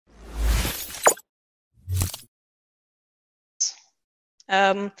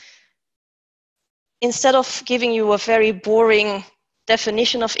Instead of giving you a very boring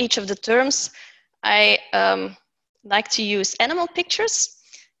definition of each of the terms, I like to use animal pictures.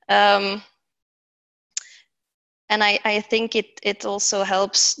 And I think it also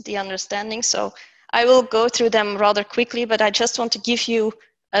helps the understanding. So I will go through them rather quickly, but I just want to give you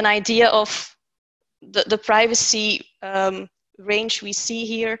an idea of the privacy range we see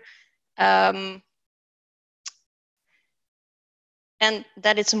here. And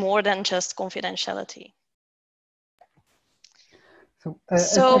that it's more than just confidentiality. So, a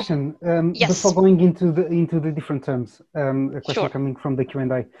question yes. before going into the different terms. A question Sure. coming from the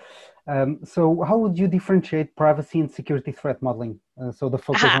Q&A. So, how would you differentiate privacy and security threat modeling? So, the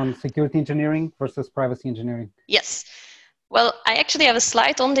focus on security engineering versus privacy engineering. Yes. Well, I actually have a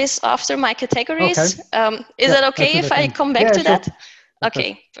slide on this after my categories. Okay. Is it okay if I come back to that?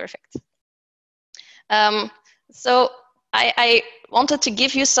 Okay, perfect. So I wanted to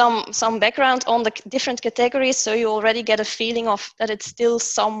give you some background on the different categories, so you already get a feeling of that it's still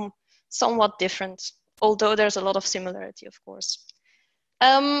somewhat different, although there's a lot of similarity, of course.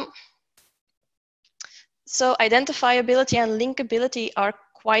 So identifiability and linkability are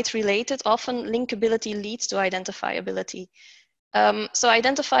quite related. Often linkability leads to identifiability. So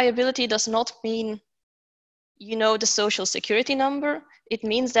identifiability does not mean you know the social security number. It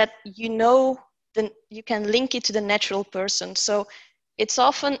means that you know you can link it to the natural person. So it's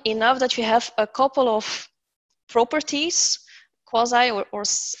often enough that you have a couple of properties, quasi or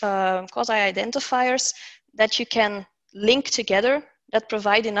quasi identifiers, that you can link together that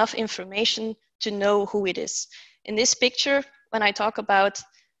provide enough information to know who it is. In this picture, when I talk about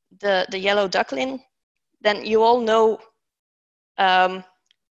the yellow duckling, then you all know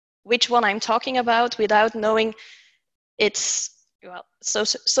which one I'm talking about without knowing its, well,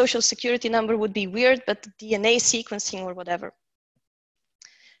 social security number would be weird, but DNA sequencing or whatever.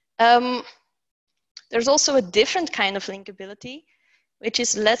 There's also a different kind of linkability, which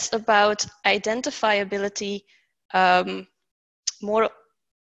is less about identifiability, more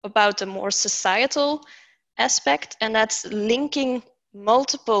about a more societal aspect, and that's linking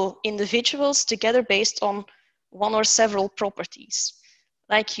multiple individuals together based on one or several properties.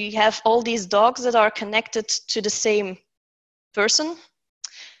 Like you have all these dogs that are connected to the same person.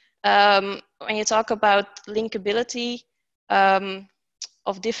 When you talk about linkability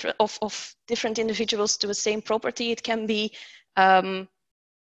of different individuals to the same property, it can be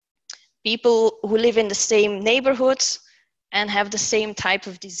people who live in the same neighborhood and have the same type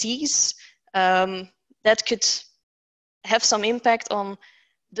of disease. That could have some impact on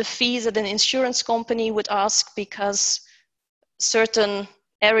the fees that an insurance company would ask because certain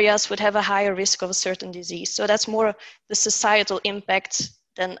areas would have a higher risk of a certain disease. So that's more the societal impact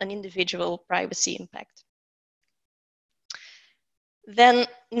than an individual privacy impact. Then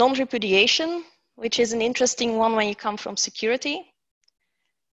non-repudiation, which is an interesting one when you come from security.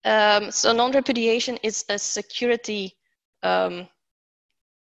 So non-repudiation is a security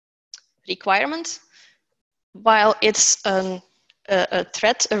requirement, while it's a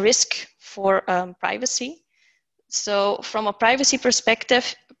threat, a risk for privacy. So from a privacy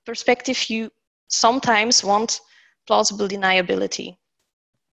perspective, you sometimes want plausible deniability.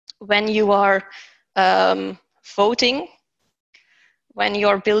 When you are voting, when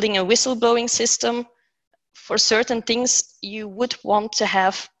you're building a whistleblowing system, for certain things, you would want to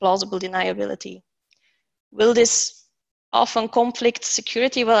have plausible deniability. Will this often conflict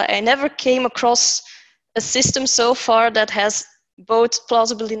security? Well, I never came across a system so far that has both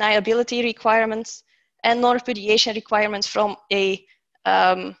plausible deniability requirements and non-repudiation requirements from a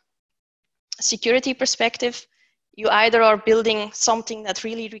security perspective. You either are building something that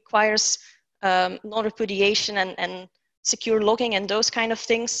really requires non-repudiation and secure logging and those kind of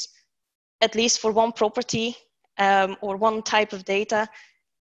things, at least for one property or one type of data,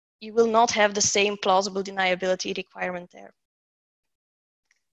 you will not have the same plausible deniability requirement there.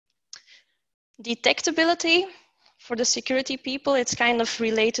 Detectability, for the security people, it's kind of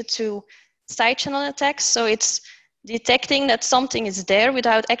related to side channel attacks. So it's detecting that something is there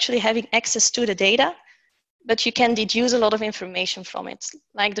without actually having access to the data, but you can deduce a lot of information from it.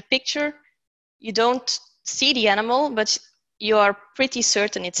 Like the picture, you don't see the animal, but you are pretty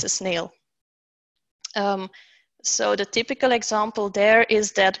certain it's a snail. So the typical example there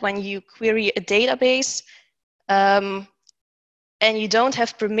is that when you query a database and you don't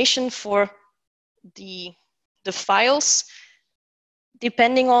have permission for the files,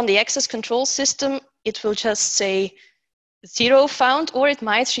 depending on the access control system, it will just say 0 found, or it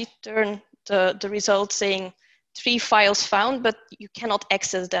might return the result saying 3 files found, but you cannot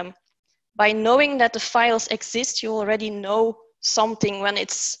access them. By knowing that the files exist, you already know something when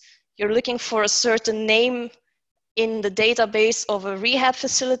you're looking for a certain name in the database of a rehab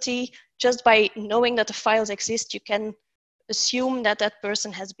facility. Just by knowing that the files exist, you can assume that that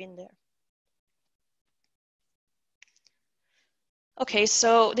person has been there. Okay,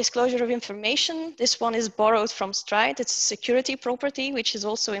 so disclosure of information. This one is borrowed from Stride. It's a security property, which is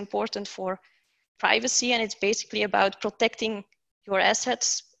also important for privacy, and it's basically about protecting your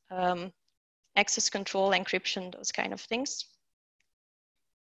assets, access control, encryption, those kind of things.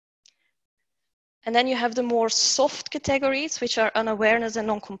 And then you have the more soft categories, which are unawareness and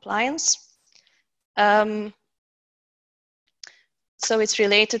non-compliance. So it's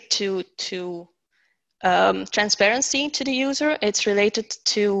related to transparency to the user. It's related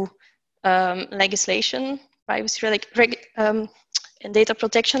to legislation, privacy and data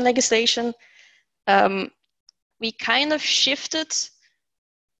protection legislation. We kind of shifted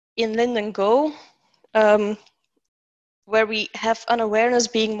in LINDDUN GO, where we have unawareness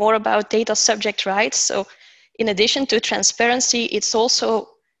being more about data subject rights. So in addition to transparency, it's also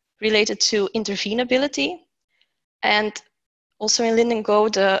related to intervenability. And also in LINDDUN GO,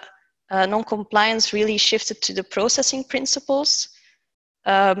 the non-compliance really shifted to the processing principles.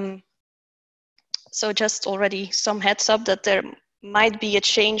 So just already some heads up that there might be a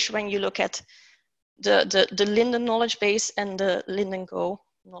change when you look at the LINDDUN knowledge base and the LINDDUN GO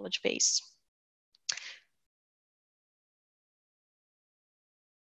knowledge base.